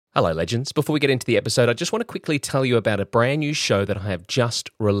Hello, legends. Before we get into the episode, I just want to quickly tell you about a brand new show that I have just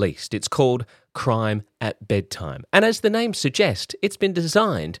released. It's called Crime at Bedtime. And as the name suggests, it's been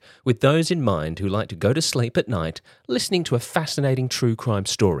designed with those in mind who like to go to sleep at night listening to a fascinating true crime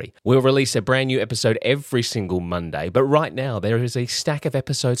story. We'll release a brand new episode every single Monday, but right now there is a stack of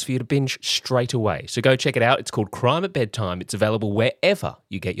episodes for you to binge straight away. So go check it out. It's called Crime at Bedtime. It's available wherever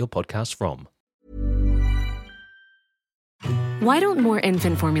you get your podcasts from. Why don't more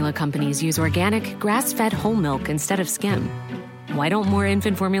infant formula companies use organic, grass-fed whole milk instead of skim? Why don't more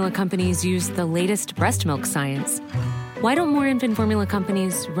infant formula companies use the latest breast milk science? Why don't more infant formula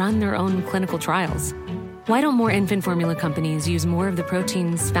companies run their own clinical trials? Why don't more infant formula companies use more of the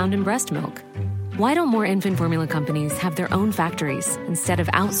proteins found in breast milk? Why don't more infant formula companies have their own factories instead of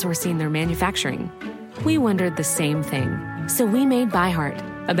outsourcing their manufacturing? We wondered the same thing. So we made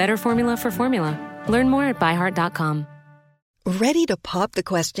ByHeart, a better formula for formula. Learn more at byheart.com. Ready to pop the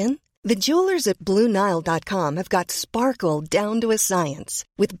question? The jewelers at BlueNile.com have got sparkle down to a science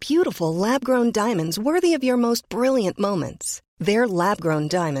with beautiful lab-grown diamonds worthy of your most brilliant moments. Their lab-grown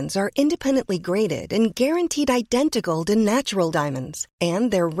diamonds are independently graded and guaranteed identical to natural diamonds, and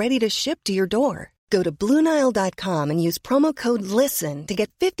they're ready to ship to your door. Go to BlueNile.com and use promo code LISTEN to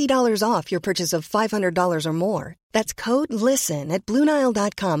get $50 off your purchase of $500 or more. That's code LISTEN at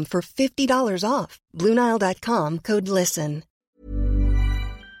BlueNile.com for $50 off. BlueNile.com, code LISTEN.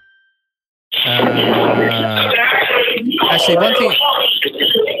 Actually, one thing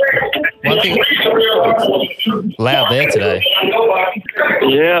loud there today.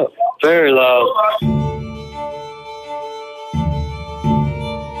 Yeah, very loud.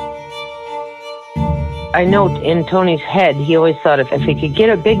 I note in Tony's head, he always thought if he could get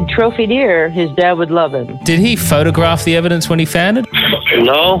a big trophy deer, his dad would love him. Did he photograph the evidence when he found it?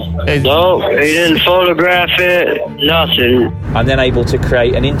 No, he didn't photograph it, nothing. I'm then able to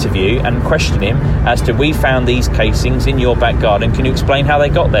create an interview and question him as to, we found these casings in your back garden, can you explain how they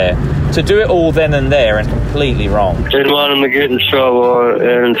got there? To do it all then and there and completely wrong. Didn't want him to get in trouble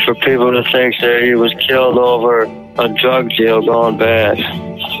and for people to think that he was killed over a drug deal gone bad.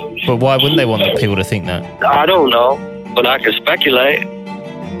 But why wouldn't they want people to think that? I don't know, but I could speculate.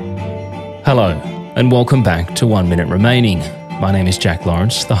 Hello, and welcome back to 1 Minute Remaining. My name is Jack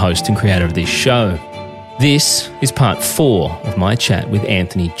Lawrence, the host and creator of this show. This is part 4 of my chat with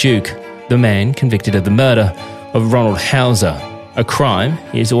Anthony Duke, the man convicted of the murder of Ronald Hauser, a crime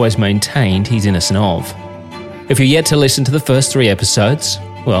he has always maintained he's innocent of. If you're yet to listen to the first 3 episodes,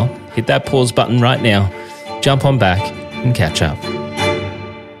 well, hit that pause button right now, jump on back and catch up.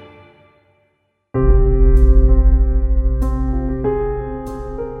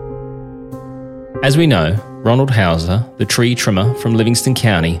 As we know, Ronald Hauser, the tree trimmer from Livingston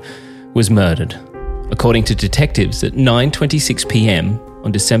County, was murdered, according to detectives at 9:26 p.m.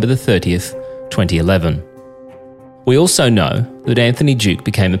 on December the 30th, 2011. We also know that Anthony Duke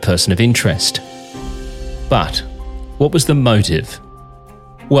became a person of interest. But what was the motive?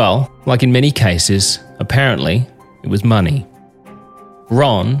 Well, like in many cases, apparently it was money.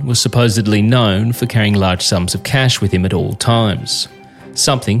 Ron was supposedly known for carrying large sums of cash with him at all times.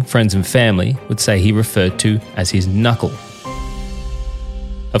 Something friends and family would say he referred to as his knuckle.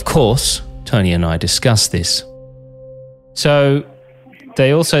 Of course, Tony and I discussed this. So,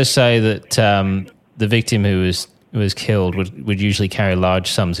 they also say that the victim who was killed would usually carry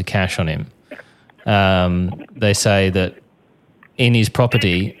large sums of cash on him. They say that in his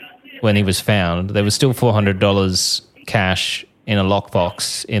property, when he was found, there was still $400 cash in a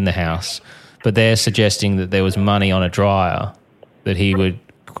lockbox in the house, but they're suggesting that there was money on a dryer that he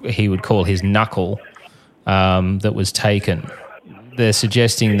would call his knuckle, that was taken. They're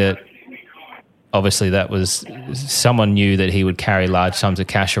suggesting that obviously that was someone knew that he would carry large sums of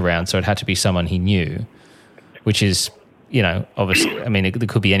cash around, so it had to be someone he knew, which is, obviously, I mean, it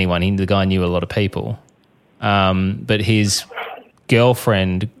could be anyone. The guy knew a lot of people. But his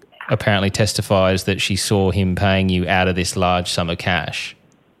girlfriend apparently testifies that she saw him paying you out of this large sum of cash,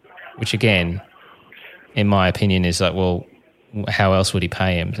 which again, in my opinion, is like, well, how else would he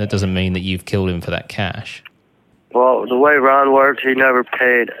pay him? That doesn't mean that you've killed him for that cash. Well, the way Ron worked, he never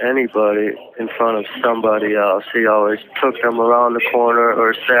paid anybody in front of somebody else. He always took them around the corner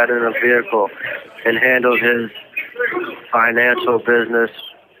or sat in a vehicle and handled his financial business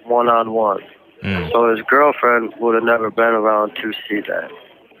one-on-one. So his girlfriend would have never been around to see that.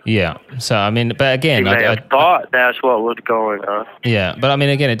 Yeah. So I mean, but again, I thought that's what was going on. Yeah, but I mean,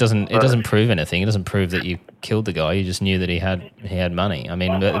 again, it doesn't prove anything. It doesn't prove that you killed the guy. You just knew that he had money. I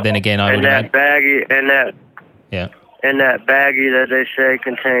mean, but then again, And that baggie that they say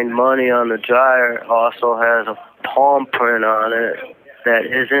contained money on the dryer also has a palm print on it that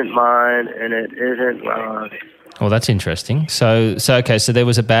isn't mine and it isn't Ron's. Well, that's interesting. So there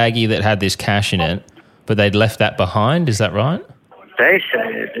was a baggie that had this cash in it, but they'd left that behind. Is that right? They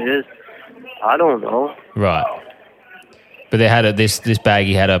say it is. I don't know. Right. But they had this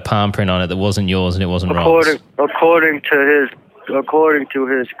baggie had a palm print on it that wasn't yours and it wasn't Ron's. According to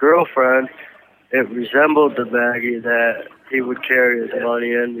his girlfriend, it resembled the baggie that he would carry his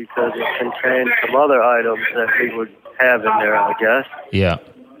money in because it contained some other items that he would have in there, I guess. Yeah.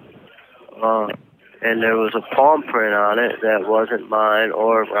 And there was a palm print on it that wasn't mine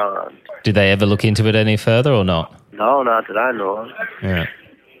or Ron's. Did they ever look into it any further or not? No, not that I know of. Yeah.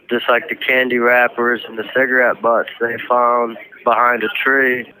 Just like the candy wrappers and the cigarette butts they found behind a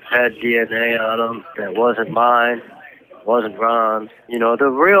tree had DNA on them that wasn't mine, wasn't Ron's. You know, the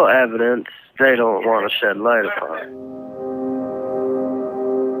real evidence they don't want to shed light upon.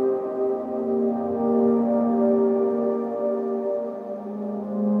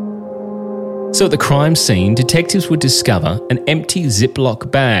 So at the crime scene, detectives would discover an empty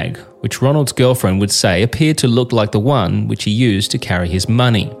Ziploc bag, which Ronald's girlfriend would say appeared to look like the one which he used to carry his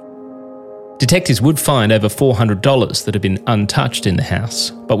money. Detectives would find over $400 that had been untouched in the house,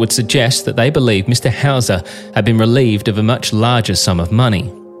 but would suggest that they believe Mr. Hauser had been relieved of a much larger sum of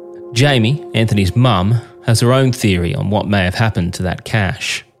money. Jamie, Anthony's mum, has her own theory on what may have happened to that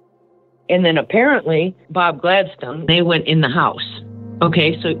cash. And then apparently, Bob Gladstone, they went in the house.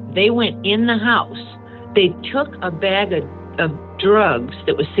 Okay, so they went in the house. They took a bag of drugs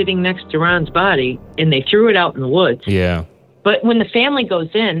that was sitting next to Ron's body, and they threw it out in the woods. Yeah. But when the family goes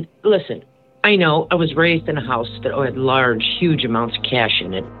in, listen, I know I was raised in a house that had large, huge amounts of cash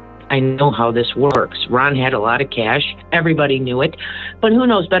in it. I know how this works. Ron had a lot of cash. Everybody knew it. But who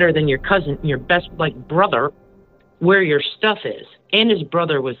knows better than your cousin, your best, brother, where your stuff is? And his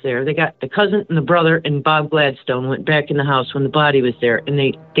brother was there. They got the cousin and the brother and Bob Gladstone went back in the house when the body was there. And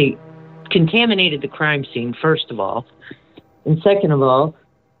they contaminated the crime scene, first of all. And second of all,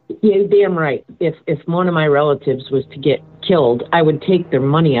 you're damn right. If one of my relatives was to get killed, I would take their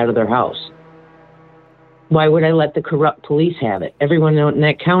money out of their house. Why would I let the corrupt police have it? Everyone in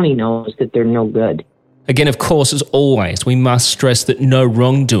that county knows that they're no good. Again, of course, as always, we must stress that no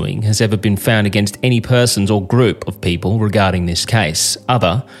wrongdoing has ever been found against any persons or group of people regarding this case,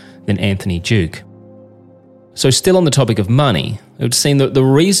 other than Anthony Duke. So still on the topic of money, it would seem that the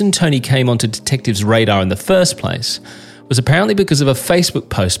reason Tony came onto detectives' radar in the first place was apparently because of a Facebook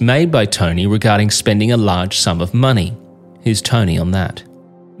post made by Tony regarding spending a large sum of money. Here's Tony on that.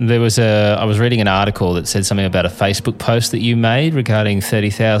 I was reading an article that said something about a Facebook post that you made regarding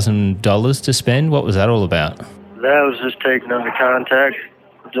 $30,000 to spend. What was that all about? That was just taking under contact.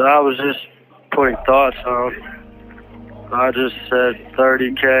 I was just putting thoughts on. I just said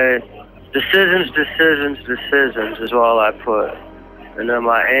 $30K. Decisions is all I put. And then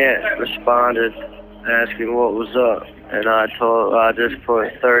my aunt responded asking what was up. And I just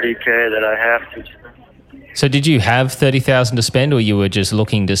put $30K that I have to spend. So did you have $30,000 to spend, or you were just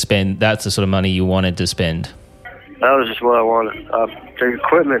looking to spend, that's the sort of money you wanted to spend? That was just what I wanted. The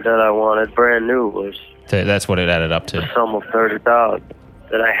equipment that I wanted, brand new, was... So that's what it added up to? The sum of $30,000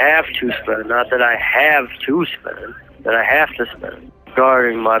 that I have to spend, not that I have to spend, that I have to spend.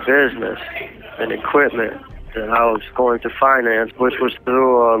 Regarding my business and equipment that I was going to finance, which was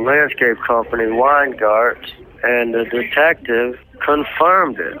through a landscape company, Weingart, and the detective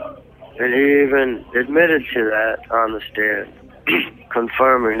confirmed it. And he even admitted to that on the stand,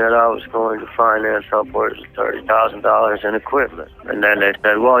 confirming that I was going to finance upwards of $30,000 in equipment. And then they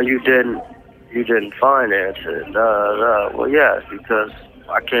said, well, you didn't finance it. Well, yes, because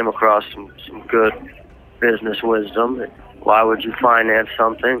I came across some good business wisdom. Why would you finance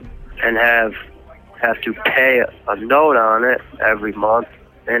something and have to pay a note on it every month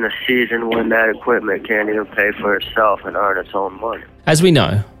in a season when that equipment can't even pay for itself and earn its own money? As we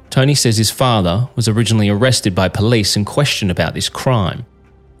know, Tony says his father was originally arrested by police and questioned about this crime.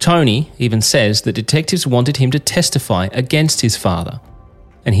 Tony even says that detectives wanted him to testify against his father,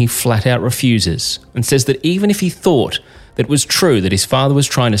 and he flat out refuses and says that even if he thought that it was true that his father was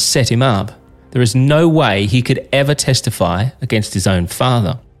trying to set him up, there is no way he could ever testify against his own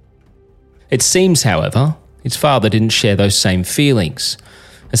father. It seems, however, his father didn't share those same feelings,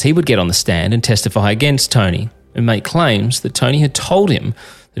 as he would get on the stand and testify against Tony and make claims that Tony had told him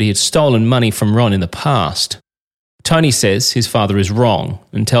that he had stolen money from Ron in the past. Tony says his father is wrong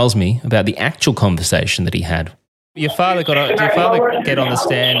and tells me about the actual conversation that he had. Did your father get on the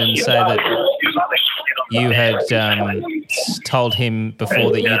stand and say that you had told him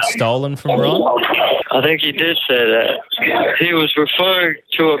before that you'd stolen from Ron? I think he did say that. He was referring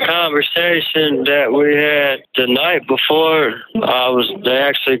to a conversation that we had the night before. They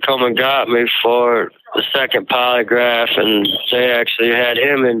actually come and got me for the second polygraph, and they actually had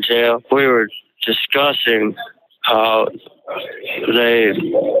him in jail. We were discussing how they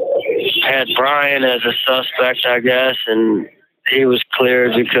had Brian as a suspect, I guess, and he was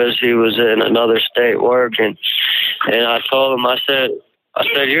cleared because he was in another state working. And I told him, I said,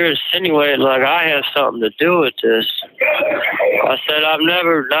 you're insinuating like I have something to do with this. I said, I've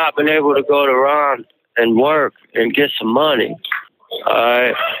never not been able to go to Ron and work and get some money. All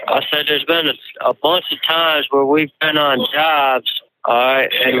right. I said, there's been a bunch of times where we've been on jobs, all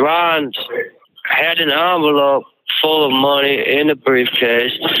right, and Ron's had an envelope full of money in the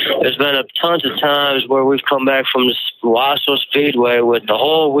briefcase. There's been tons of times where we've come back from the Washoe Speedway with the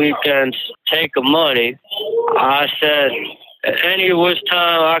whole weekend's take of money. I said, any which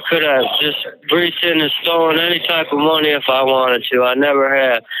time I could have just reached in and stolen any type of money if I wanted to. I never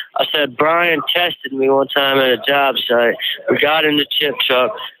have. I said, Brian tested me one time at a job site. We got in the chip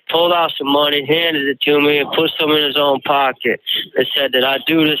truck, pulled out some money, handed it to me, and put some in his own pocket, and said that I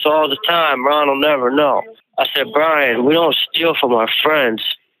do this all the time. Ron will never know. I said, Brian, we don't steal from our friends.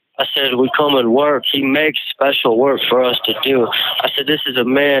 I said, we come and work. He makes special work for us to do. I said, this is a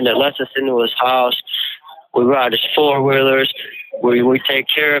man that lets us into his house. We ride his four-wheelers. We take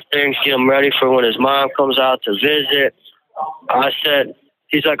care of things, get him ready for when his mom comes out to visit. I said,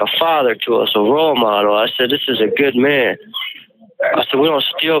 he's like a father to us, a role model. I said, this is a good man. I said, we don't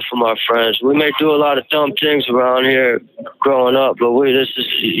steal from our friends. We may do a lot of dumb things around here growing up, but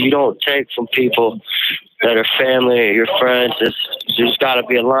you don't take from people that are family, your friends. There's got to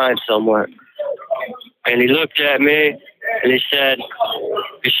be a line somewhere. And he looked at me, and he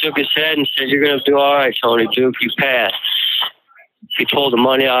shook his head and said, you're going to do all right, Tony Duke. You passed. He pulled the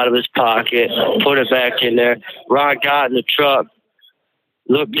money out of his pocket, put it back in there. Ron got in the truck,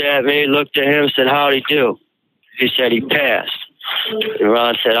 looked at me, looked at him, said, how'd he do? He said he passed. And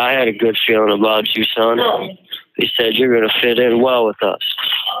Ron said, I had a good feeling about you, son. He said, you're going to fit in well with us.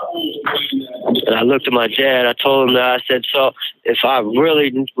 And I looked at my dad. I told him that. I said, so if I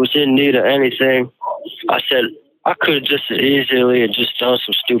really was in need of anything, I said, I could have just as easily just done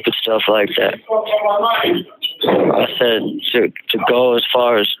some stupid stuff like that. I said, to go as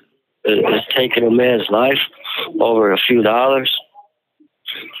far as taking a man's life over a few dollars,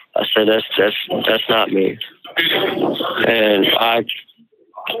 I said, that's not me. And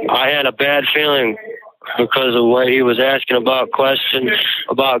I had a bad feeling because of the way he was asking about questions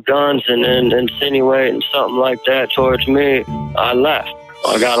about guns and then insinuating something like that towards me. I left.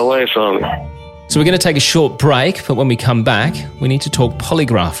 I got away from him. So we're going to take a short break, but when we come back, we need to talk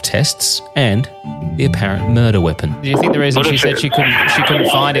polygraph tests and the apparent murder weapon. Do you think the reason she said she couldn't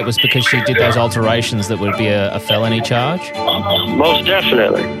find it was because she did those alterations that would be a felony charge? Most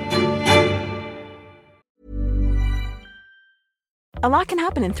definitely. A lot can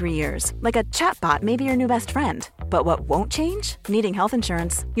happen in 3 years, like a chatbot may be your new best friend. But what won't change? Needing health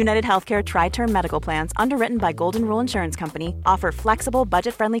insurance. United Healthcare Tri-Term Medical Plans, underwritten by Golden Rule Insurance Company, offer flexible,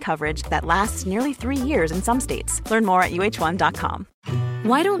 budget-friendly coverage that lasts nearly 3 years in some states. Learn more at UH1.com.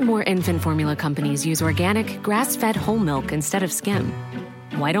 Why don't more infant formula companies use organic, grass-fed whole milk instead of skim?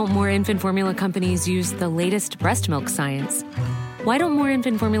 Why don't more infant formula companies use the latest breast milk science? Why don't more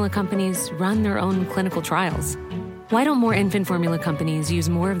infant formula companies run their own clinical trials? Why don't more infant formula companies use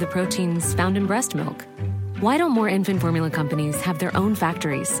more of the proteins found in breast milk? Why don't more infant formula companies have their own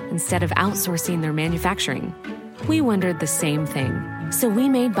factories instead of outsourcing their manufacturing? We wondered the same thing. So we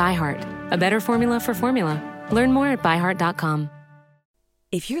made ByHeart, a better formula for formula. Learn more at byheart.com.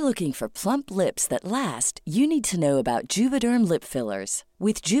 If you're looking for plump lips that last, you need to know about Juvederm lip fillers.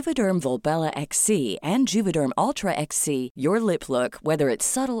 With Juvederm Volbella XC and Juvederm Ultra XC, your lip look, whether it's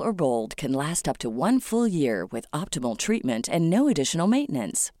subtle or bold, can last up to 1 full year with optimal treatment and no additional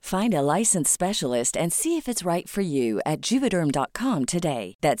maintenance. Find a licensed specialist and see if it's right for you at Juvederm.com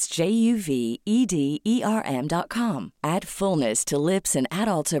today. That's JUVEDERM.com. Add fullness to lips in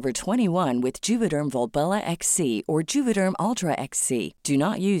adults over 21 with Juvederm Volbella XC or Juvederm Ultra XC. Do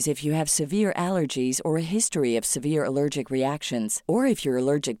not use if you have severe allergies or a history of severe allergic reactions, or if you're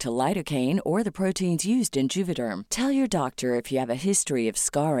allergic to lidocaine or the proteins used in Juvederm. Tell your doctor if you have a history of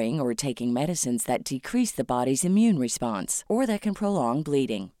scarring or taking medicines that decrease the body's immune response or that can prolong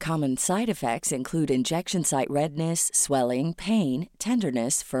bleeding. Common side effects include injection site redness, swelling, pain,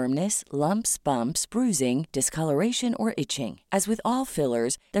 tenderness, firmness, lumps, bumps, bruising, discoloration, or itching. As with all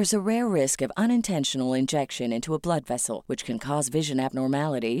fillers, there's a rare risk of unintentional injection into a blood vessel, which can cause vision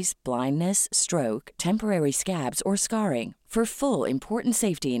abnormalities, blindness, stroke, temporary scabs, or scarring. For full important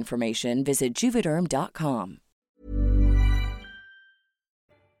safety information, visit Juvederm.com.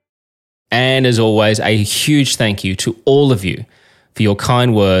 And as always, a huge thank you to all of you for your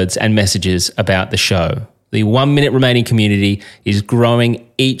kind words and messages about the show. The 1 Minute Remaining community is growing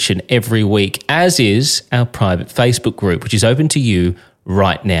each and every week, as is our private Facebook group, which is open to you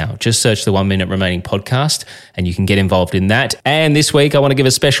right now. Just search the 1 Minute Remaining podcast and you can get involved in that. And this week, I want to give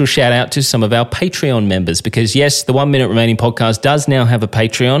a special shout out to some of our Patreon members because yes, the 1 Minute Remaining podcast does now have a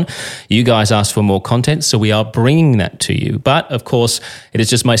Patreon. You guys asked for more content, so we are bringing that to you. But of course, it is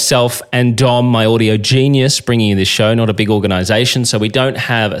just myself and Dom, my audio genius, bringing you this show, not a big organization. So we don't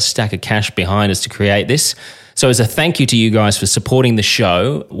have a stack of cash behind us to create this. So as a thank you to you guys for supporting the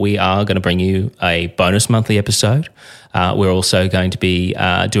show, we are going to bring you a bonus monthly episode. We're also going to be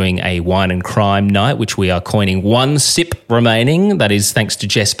doing a wine and crime night, which we are coining One Sip Remaining. That is thanks to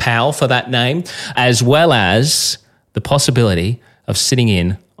Jess Powell for that name, as well as the possibility of sitting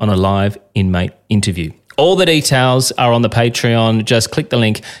in on a live inmate interview. All the details are on the Patreon. Just click the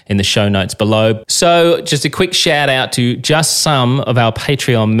link in the show notes below. So just a quick shout out to just some of our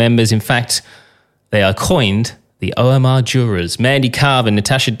Patreon members. In fact, they are coined the OMR jurors: Mandy Carvin,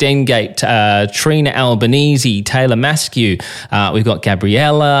 Natasha Dengate, Trina Albanese, Taylor Maskew. We've got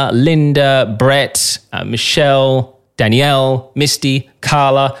Gabriella, Linda, Brett, Michelle, Danielle, Misty,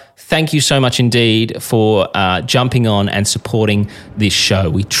 Carla. Thank you so much indeed for jumping on and supporting this show.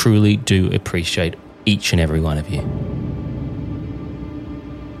 We truly do appreciate each and every one of you.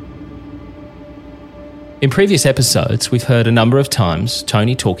 In previous episodes, we've heard a number of times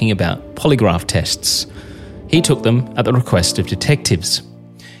Tony talking about polygraph tests. He took them at the request of detectives.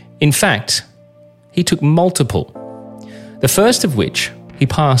 In fact, he took multiple, the first of which he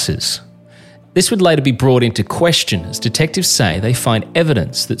passes. This would later be brought into question as detectives say they find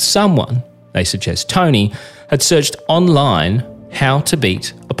evidence that someone, they suggest Tony, had searched online how to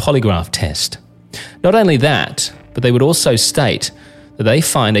beat a polygraph test. Not only that, but they would also state that they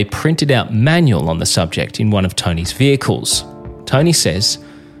find a printed out manual on the subject in one of Tony's vehicles. Tony says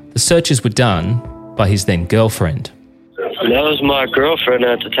the searches were done by his then girlfriend. That was my girlfriend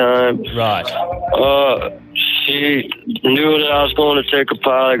at the time. Right. She knew that I was going to take a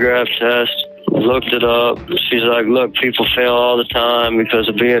polygraph test, looked it up. She's like, look, people fail all the time because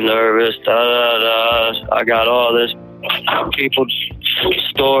of being nervous, I got all this people's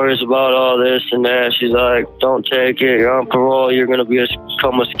stories about all this and that. She's like, don't take it, you're on parole, you're going to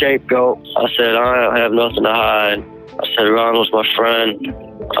become a scapegoat. I said, I don't have nothing to hide. I said, Ron was my friend.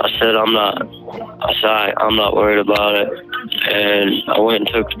 I said, I'm not worried about it. And I went and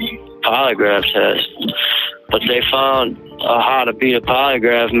took a polygraph test. But they found a how to beat a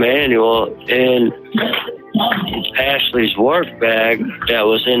polygraph manual in Ashley's work bag that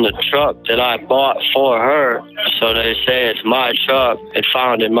was in the truck that I bought for her. So they say it's my truck. It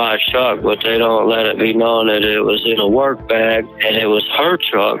found in my truck, but they don't let it be known that it was in a work bag and it was her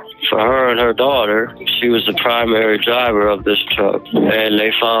truck for her and her daughter. She was the primary driver of this truck. And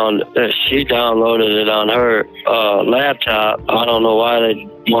they found that she downloaded it on her laptop. I don't know why they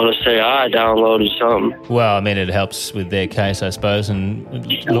want to say I downloaded something. Well, I mean, it helps with their case, I suppose, and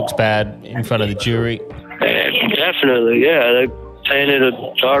it looks bad in front of the jury. Definitely, yeah. They painted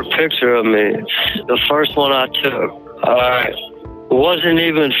a dark picture of me. The first one I took, wasn't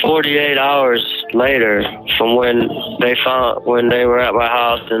even 48 hours later from when they were at my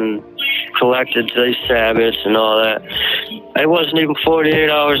house and collected these sabots and all that. It wasn't even 48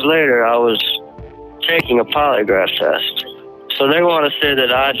 hours later I was taking a polygraph test. So they want to say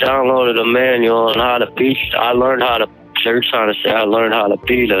that I downloaded a manual on how to beat. They're trying to say I learned how to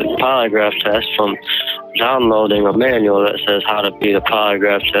beat a polygraph test from downloading a manual that says how to beat a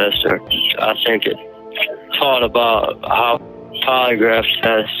polygraph test. Or I think it taught about how polygraph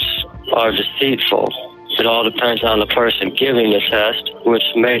tests are deceitful. It all depends on the person giving the test, which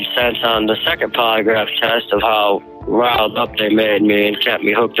made sense on the second polygraph test of how riled up they made me and kept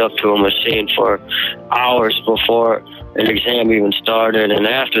me hooked up to a machine for hours before an exam even started and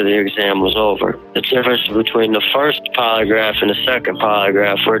after the exam was over. The difference between the first polygraph and the second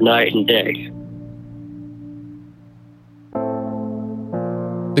polygraph were night and day.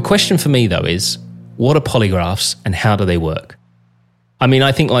 The question for me, though, is what are polygraphs and how do they work? I mean,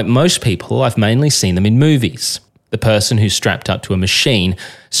 I think like most people, I've mainly seen them in movies. The person who's strapped up to a machine,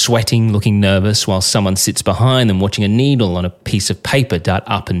 sweating, looking nervous, while someone sits behind them watching a needle on a piece of paper dart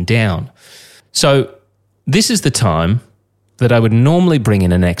up and down. So this is the time that I would normally bring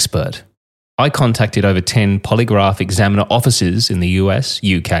in an expert. I contacted over 10 polygraph examiner offices in the US,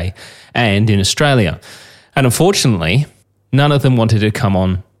 UK, and in Australia. And unfortunately, none of them wanted to come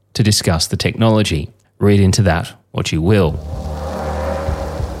on to discuss the technology. Read into that what you will.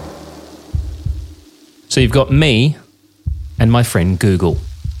 So you've got me and my friend Google.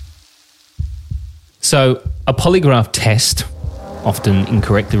 So a polygraph test, often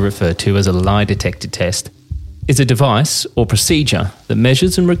incorrectly referred to as a lie detector test, is a device or procedure that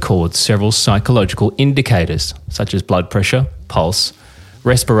measures and records several psychological indicators such as blood pressure, pulse,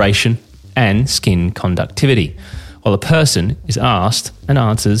 respiration, and skin conductivity, while a person is asked and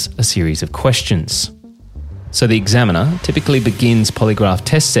answers a series of questions. So the examiner typically begins polygraph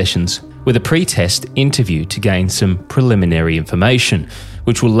test sessions with a pre-test interview to gain some preliminary information,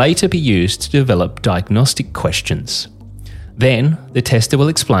 which will later be used to develop diagnostic questions. Then, the tester will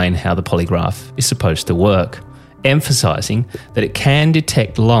explain how the polygraph is supposed to work, emphasising that it can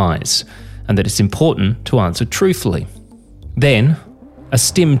detect lies and that it's important to answer truthfully. Then, a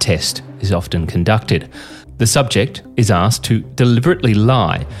STIM test is often conducted. The subject is asked to deliberately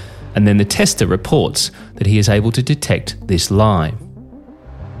lie, and then the tester reports that he is able to detect this lie.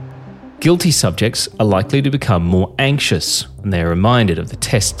 Guilty subjects are likely to become more anxious when they are reminded of the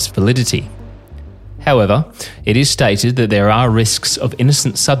test's validity. However, it is stated that there are risks of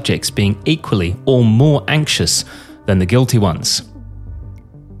innocent subjects being equally or more anxious than the guilty ones.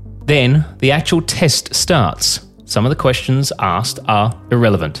 Then, the actual test starts. Some of the questions asked are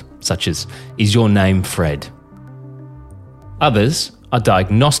irrelevant, such as, "Is your name Fred?" Others are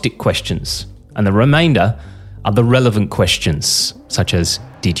diagnostic questions, and the remainder are the relevant questions, such as,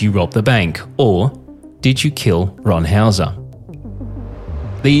 "Did you rob the bank?" or "Did you kill Ron Hauser?"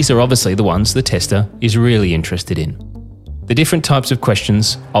 These are obviously the ones the tester is really interested in. The different types of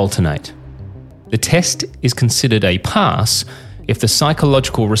questions alternate. The test is considered a pass if the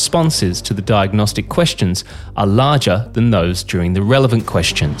psychological responses to the diagnostic questions are larger than those during the relevant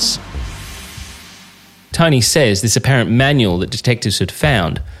questions. Tony says this apparent manual that detectives had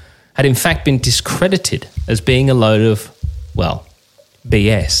found had in fact been discredited as being a load of, well,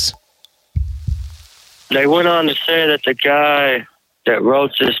 BS. They went on to say that the guy that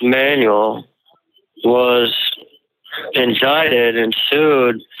wrote this manual was indicted and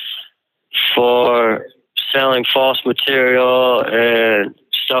sued for selling false material and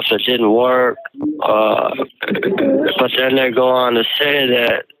stuff that didn't work. But then they go on to say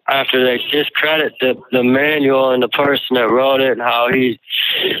that after they discredit the manual and the person that wrote it and how he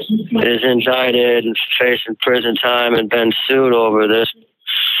is indicted and facing prison time and been sued over this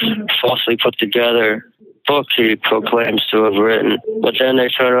falsely put together book he proclaims to have written. But then they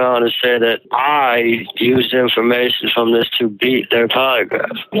turn around and say that I used information from this to beat their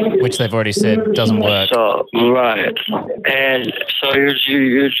polygraph. Which they've already said doesn't work. So, right. And so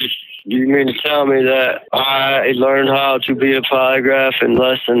you mean to tell me that I learned how to beat a polygraph in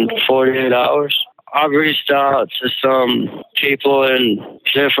less than 48 hours? I've reached out to some people in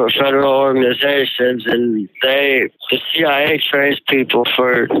different federal organizations, and the CIA trains people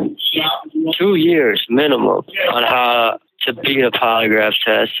for 2 years minimum on how to beat a polygraph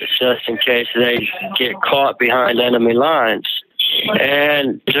test, just in case they get caught behind enemy lines.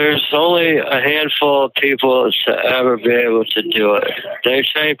 And there's only a handful of people to ever be able to do it. They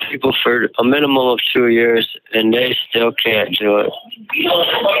train people for a minimum of 2 years, and they still can't do it.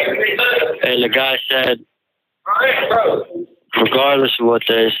 And the guy said, regardless of what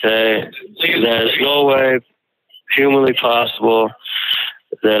they say, there's no way humanly possible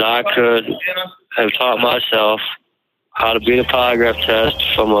that I could have taught myself how to beat a polygraph test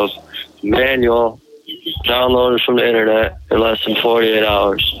from a manual downloaded from the internet in less than 48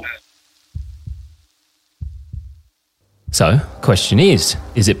 hours. So, question is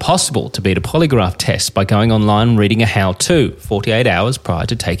it possible to beat a polygraph test by going online and reading a how-to 48 hours prior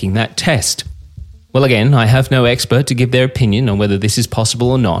to taking that test? Well, again, I have no expert to give their opinion on whether this is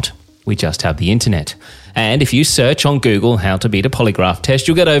possible or not. We just have the internet. And if you search on Google how to beat a polygraph test,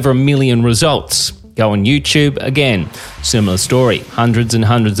 you'll get over 1 million results. Go on YouTube, again, similar story, hundreds and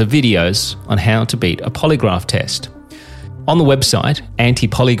hundreds of videos on how to beat a polygraph test. On the website,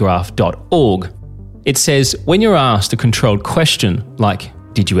 antipolygraph.org, it says when you're asked a controlled question like,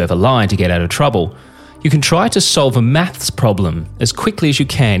 did you ever lie to get out of trouble, you can try to solve a maths problem as quickly as you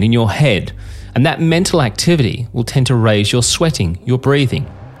can in your head, and that mental activity will tend to raise your sweating, your breathing,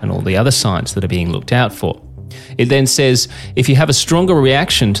 and all the other signs that are being looked out for. It then says, if you have a stronger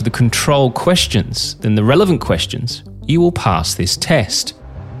reaction to the control questions than the relevant questions, you will pass this test.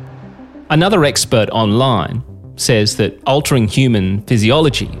 Another expert online says that altering human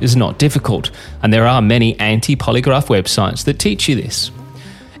physiology is not difficult, and there are many anti-polygraph websites that teach you this.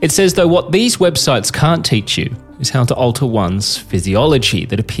 It says, though, what these websites can't teach you is how to alter one's physiology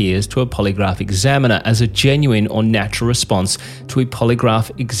that appears to a polygraph examiner as a genuine or natural response to a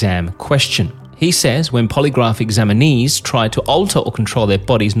polygraph exam question. He says when polygraph examinees try to alter or control their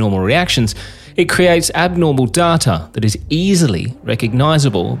body's normal reactions, it creates abnormal data that is easily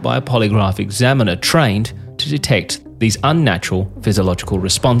recognisable by a polygraph examiner trained to detect these unnatural physiological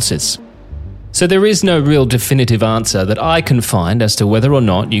responses. So there is no real definitive answer that I can find as to whether or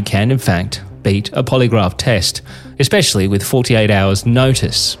not you can, in fact, beat a polygraph test, especially with 48 hours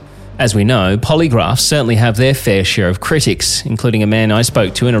notice. As we know, polygraphs certainly have their fair share of critics, including a man I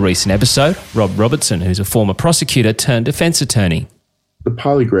spoke to in a recent episode, Rob Robertson, who's a former prosecutor turned defence attorney. The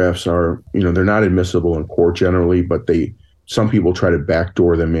polygraphs are, they're not admissible in court generally, but some people try to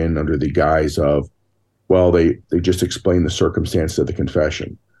backdoor them in under the guise of, well, they just explain the circumstances of the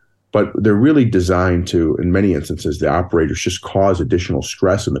confession. But they're really designed to, in many instances, the operators just cause additional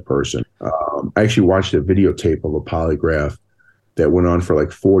stress in the person. I actually watched a videotape of a polygraph that went on for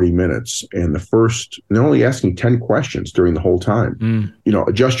like 40 minutes. And they're only asking 10 questions during the whole time.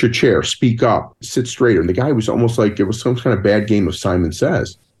 Adjust your chair, speak up, sit straighter. And the guy was almost like it was some kind of bad game of Simon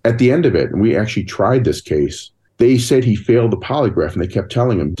Says. At the end of it, and we actually tried this case, they said he failed the polygraph and they kept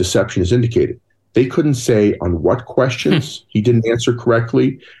telling him deception is indicated. They couldn't say on what questions he didn't answer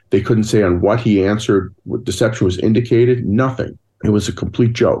correctly. They couldn't say on what he answered, what deception was indicated, nothing. It was a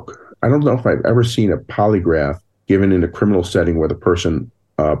complete joke. I don't know if I've ever seen a polygraph given in a criminal setting where the person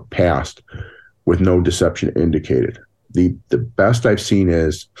passed with no deception indicated. The best I've seen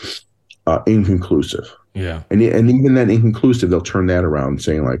is inconclusive. Yeah. And even that inconclusive, they'll turn that around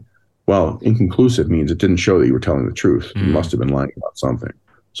saying like, well, inconclusive means it didn't show that you were telling the truth. You must have been lying about something.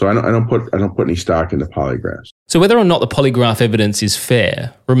 So I don't put any stock into polygraphs. So whether or not the polygraph evidence is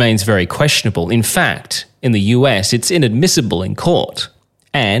fair remains very questionable. In fact, in the US, it's inadmissible in court.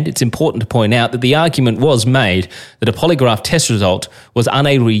 And it's important to point out that the argument was made that a polygraph test result was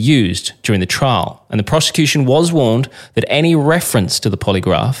unably used during the trial, and the prosecution was warned that any reference to the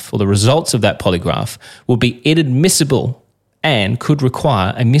polygraph or the results of that polygraph would be inadmissible and could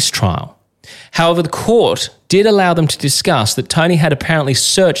require a mistrial. However, the court did allow them to discuss that Tony had apparently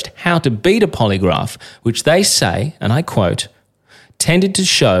searched how to beat a polygraph, which they say, and I quote, tended to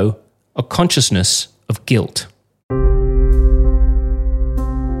show a consciousness of guilt.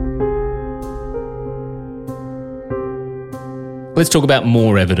 Let's talk about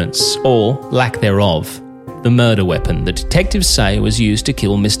more evidence, or lack thereof. The murder weapon that detectives say was used to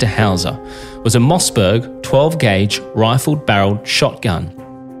kill Mr. Hauser was a Mossberg 12-gauge rifled-barreled shotgun,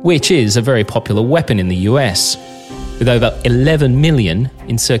 which is a very popular weapon in the US, with over 11 million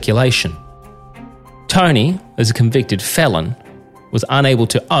in circulation. Tony, as a convicted felon, was unable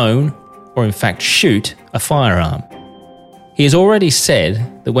to own, or in fact shoot, a firearm. He has already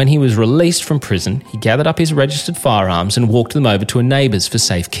said that when he was released from prison, he gathered up his registered firearms and walked them over to a neighbour's for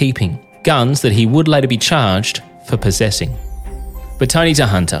safekeeping, guns that he would later be charged for possessing. But Tony's a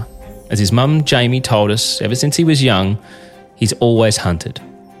hunter. As his mum Jamie told us, ever since he was young, he's always hunted.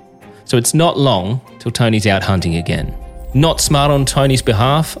 So it's not long till Tony's out hunting again. Not smart on Tony's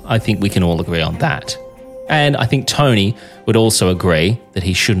behalf, I think we can all agree on that. And I think Tony would also agree that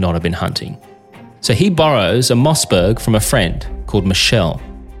he should not have been hunting. So he borrows a Mossberg from a friend called Michelle,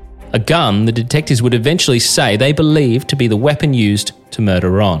 a gun the detectives would eventually say they believed to be the weapon used to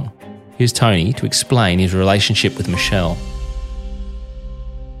murder Ron. Here's Tony to explain his relationship with Michelle.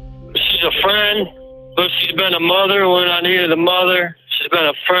 She's a friend, but she's been a mother when I needed a mother. She's been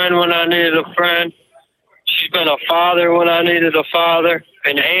a friend when I needed a friend. She's been a father when I needed a father.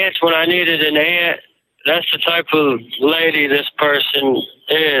 An aunt when I needed an aunt. That's the type of lady this person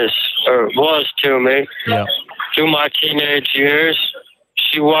is, or was to me. Yeah. Through my teenage years.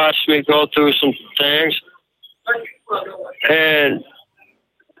 She watched me go through some things. And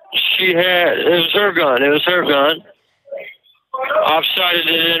it was her gun. I've sighted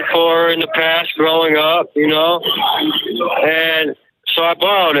it in for her in the past growing up, and so I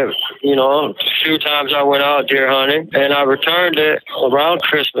borrowed it, a few times I went out deer hunting, and I returned it around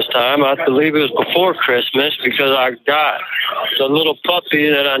Christmas time. I believe it was before Christmas, because I got the little puppy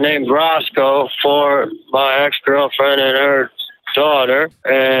that I named Roscoe for my ex-girlfriend and her daughter,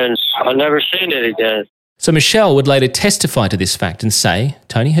 and I've never seen it again. So Michelle would later testify to this fact and say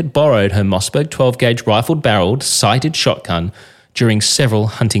Tony had borrowed her Mossberg 12-gauge rifled-barreled sighted shotgun during several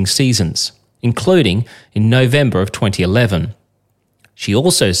hunting seasons, including in November of 2011. She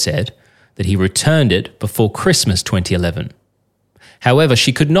also said that he returned it before Christmas 2011. However,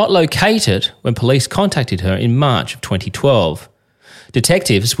 she could not locate it when police contacted her in March of 2012.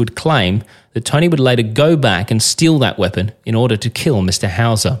 Detectives would claim that Tony would later go back and steal that weapon in order to kill Mr.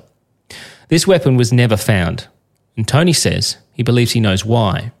 Hauser. This weapon was never found, and Tony says he believes he knows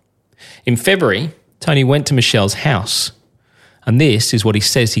why. In February, Tony went to Michelle's house. And this is what he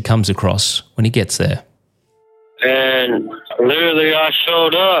says he comes across when he gets there. And literally I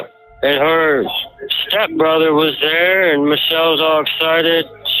showed up and her stepbrother was there and Michelle's all excited,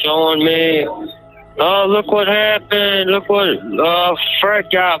 showing me, oh, look what happened. Look what Fred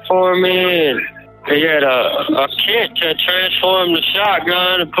got for me. And he had a kit to transform the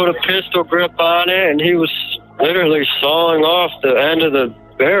shotgun and put a pistol grip on it, and he was literally sawing off the end of the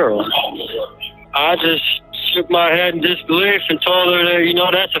barrel. I just shook my head in disbelief and told her that,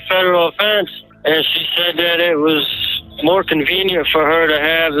 that's a federal offense. And she said that it was more convenient for her to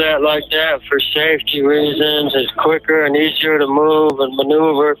have that like that for safety reasons. It's quicker and easier to move and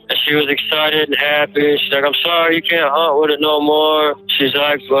maneuver. And she was excited and happy. She's like, I'm sorry you can't hunt with it no more. She's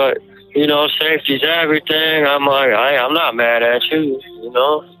like, but, safety's everything. I'm like, I'm not mad at you,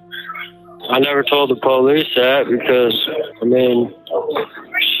 I never told the police that because,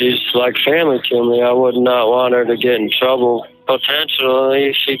 she's like family to me. I would not want her to get in trouble.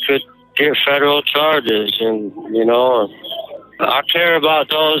 Potentially, she could get federal charges, and I care about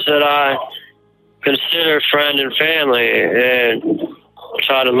those that I consider friend and family, and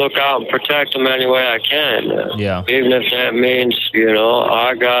try to look out and protect them any way I can. Yeah. Even if that means,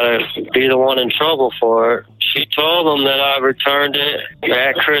 I gotta be the one in trouble for it. She told them that I returned it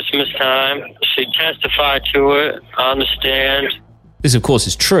at Christmas time. She testified to it on the stand. This, of course,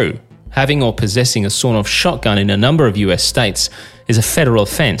 is true. Having or possessing a sawn-off shotgun in a number of US states is a federal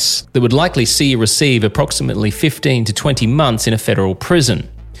offence that would likely see you receive approximately 15 to 20 months in a federal prison.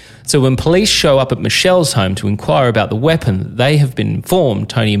 So when police show up at Michelle's home to inquire about the weapon that they have been informed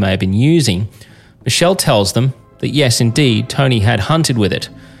Tony may have been using, Michelle tells them that yes, indeed, Tony had hunted with it,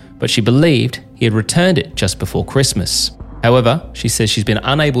 but she believed he had returned it just before Christmas. However, she says she's been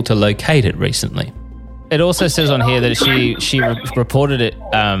unable to locate it recently. It also says on here that she reported it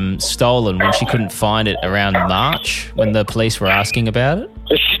stolen when she couldn't find it around March when the police were asking about it.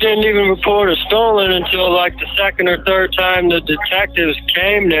 She didn't even report it stolen until like the second or third time the detectives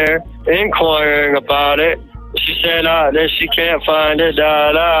came there inquiring about it. She said that she can't find it,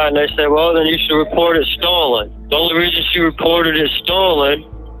 and they said, well, then you should report it stolen. The only reason she reported it stolen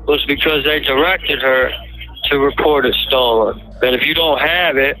was because they directed her to report it stolen. And if you don't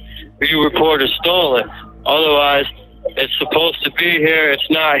have it, you report it stolen. Otherwise, it's supposed to be here, it's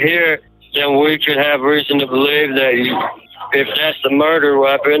not here, then we could have reason to believe that if that's the murder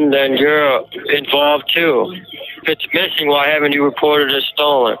weapon, then you're involved too. If it's missing, why haven't you reported it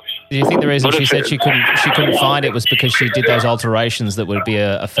stolen? Do you think the reason she said she couldn't find it was because she did those alterations that would be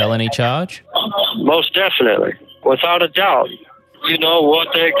a felony charge? Most definitely, without a doubt. You know what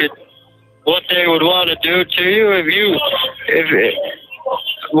they would want to do to you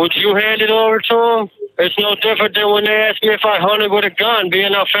would you hand it over to them? It's no different than when they asked me if I hunted with a gun,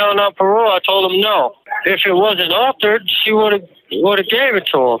 being a felon on parole. I told them no. If it wasn't altered, she would have gave it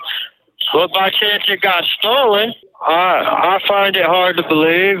to them. But by chance it got stolen, I find it hard to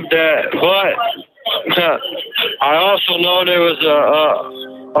believe that. But I also know there was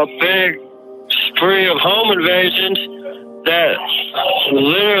a big spree of home invasions that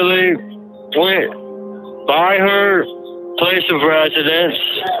literally went by her place of residence.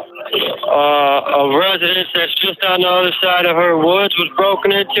 A residence that's just on the other side of her woods was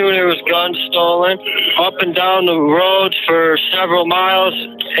broken into. There was guns stolen up and down the roads for several miles,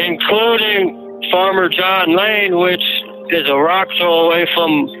 including Farmer John Lane, which is a rock throw away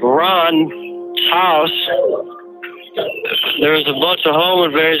from Ron's house. There was a bunch of home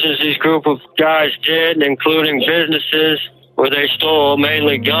invasions these group of guys did, including businesses where they stole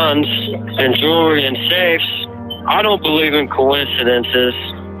mainly guns and jewelry and safes. I don't believe in coincidences,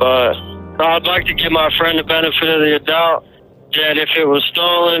 but I'd like to give my friend the benefit of the doubt that if it was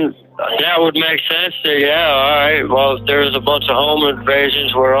stolen, that would make sense. That, yeah, all right, well, if there's a bunch of home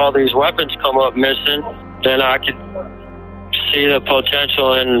invasions where all these weapons come up missing, then I could see the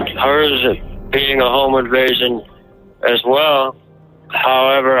potential in hers being a home invasion as well.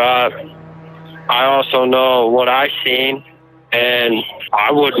 However, I also know what I've seen, and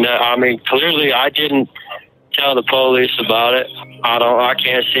clearly I didn't tell the police about it. I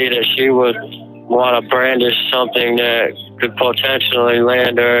can't see that she would want to brandish something that could potentially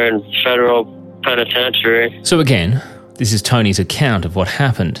land her in federal penitentiary. So again, this is Tony's account of what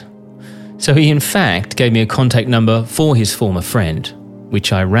happened. So he in fact gave me a contact number for his former friend,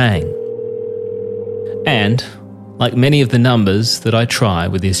 which I rang. And, like many of the numbers that I try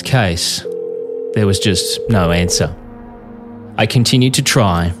with this case, there was just no answer. I continued to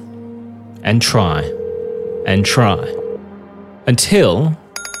try and try and try until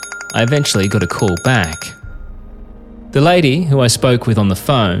I eventually got a call back. The lady who I spoke with on the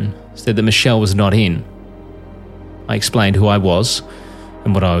phone said that Michelle was not in. I explained who I was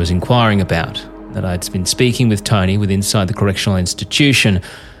and what I was inquiring about, that I'd been speaking with Tony with inside the correctional institution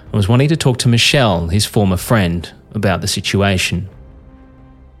and was wanting to talk to Michelle, his former friend, about the situation.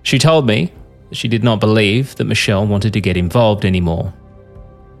 She told me that she did not believe that Michelle wanted to get involved anymore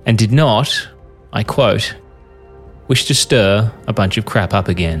and did not, I quote, wish to stir a bunch of crap up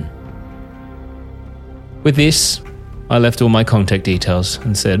again. With this, I left all my contact details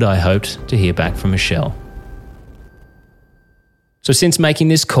and said I hoped to hear back from Michelle. So since making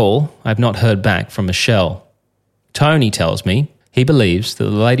this call, I've not heard back from Michelle. Tony tells me he believes that the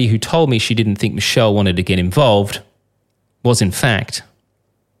lady who told me she didn't think Michelle wanted to get involved was in fact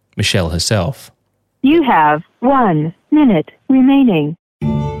Michelle herself. You have 1 minute remaining.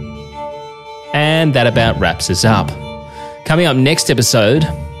 And that about wraps us up. Coming up next episode,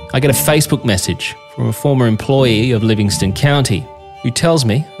 I get a Facebook message from a former employee of Livingston County who tells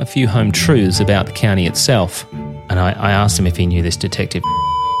me a few home truths about the county itself. And I asked him if he knew this detective.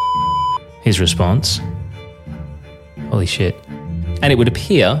 His response, holy shit. And it would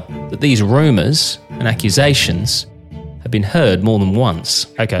appear that these rumours and accusations have been heard more than once.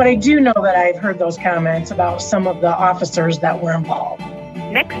 Okay. But I do know that I've heard those comments about some of the officers that were involved.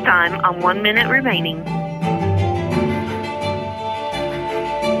 Next time on 1 minute remaining.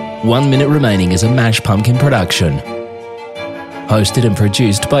 1 minute remaining is a Mash Pumpkin production. Hosted and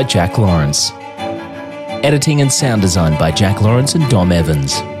produced by Jack Lawrence. Editing and sound design by Jack Lawrence and Dom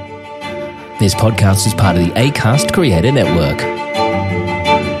Evans. This podcast is part of the Acast Creator Network.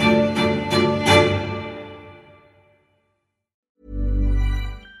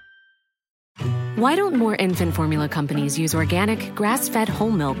 Why don't more infant formula companies use organic, grass-fed whole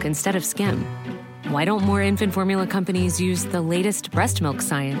milk instead of skim? Why don't more infant formula companies use the latest breast milk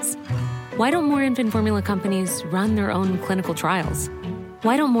science? Why don't more infant formula companies run their own clinical trials?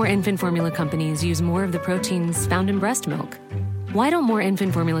 Why don't more infant formula companies use more of the proteins found in breast milk? Why don't more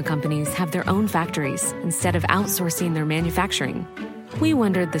infant formula companies have their own factories instead of outsourcing their manufacturing? We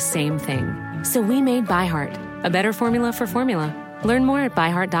wondered the same thing. So we made ByHeart, a better formula for formula. Learn more at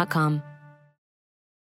byheart.com.